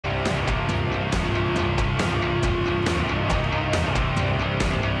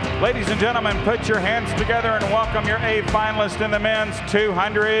Ladies and gentlemen, put your hands together and welcome your A finalist in the men's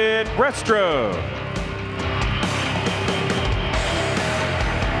 200 breaststroke.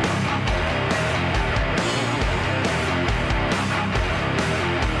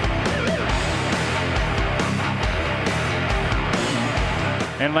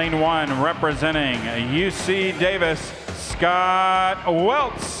 In lane 1, representing UC Davis, Scott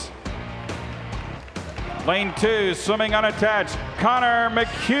Welts. Lane 2, swimming unattached, Connor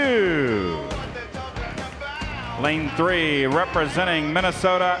McHugh. Lane 3, representing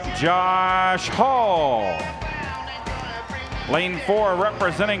Minnesota, Josh Hall. Lane 4,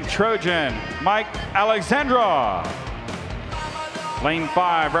 representing Trojan, Mike Alexandrov. Lane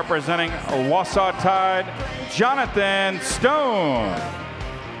 5, representing Wausau Tide, Jonathan Stone.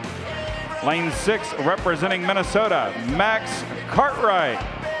 Lane 6, representing Minnesota, Max Cartwright.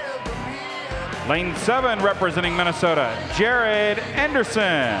 Lane 7, representing Minnesota, Jared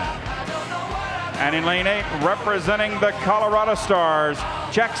Anderson. And in lane 8, representing the Colorado Stars,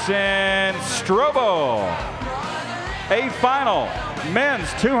 Jackson Strobel. A final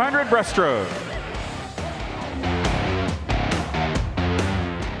men's 200 breaststroke.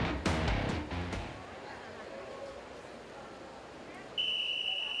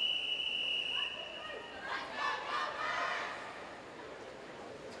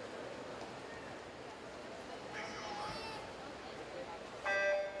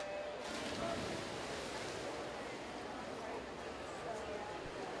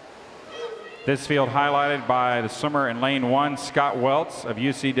 This field highlighted by the swimmer in lane 1, Scott Welts of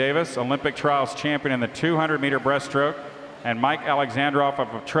UC Davis, Olympic trials champion in the 200-meter breaststroke, and Mike Alexandrov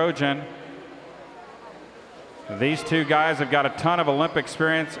of Trojan. These two guys have got a ton of Olympic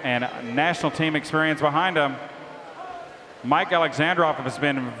experience and national team experience behind them. Mike Alexandrov has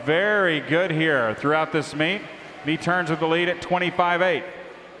been very good here throughout this meet. He turns with the lead at 25.8.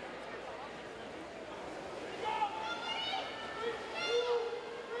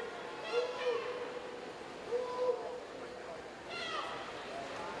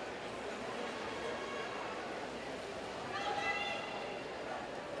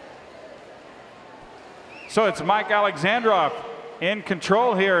 So it's Mike Alexandrov in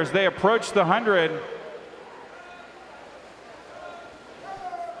control here as they approach the 100.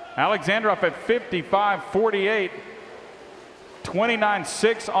 Alexandrov at 55.48,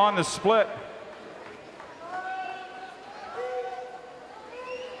 29.6 on the split.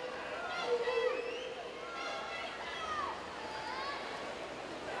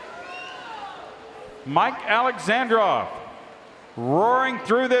 Mike Alexandrov roaring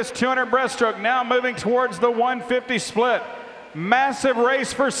through this 200 breaststroke, now moving towards the 150 split. Massive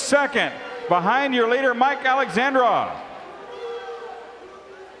race for second behind your leader, Mike Alexandrov.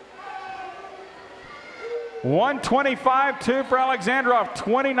 125.2 for Alexandrov,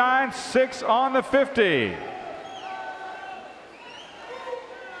 29.6 on the 50.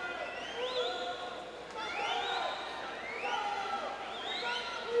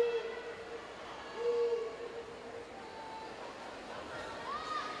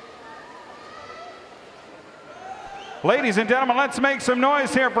 Ladies and gentlemen, let's make some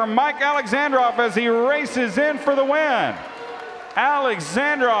noise here for Mike Alexandrov as he races in for the win.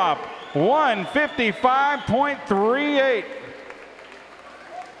 Alexandrov, 155.38.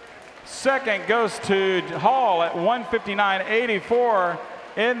 Second goes to Hall at 159.84.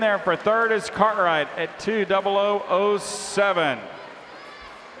 In there for third is Cartwright at 2:00:07.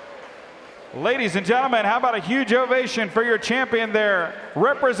 Ladies and gentlemen, how about a huge ovation for your champion there,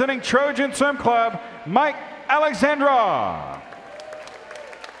 representing Trojan Swim Club, Mike Alexandrov.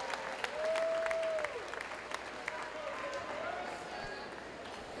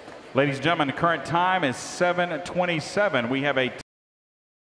 Ladies and gentlemen, the current time is 7:27. We have a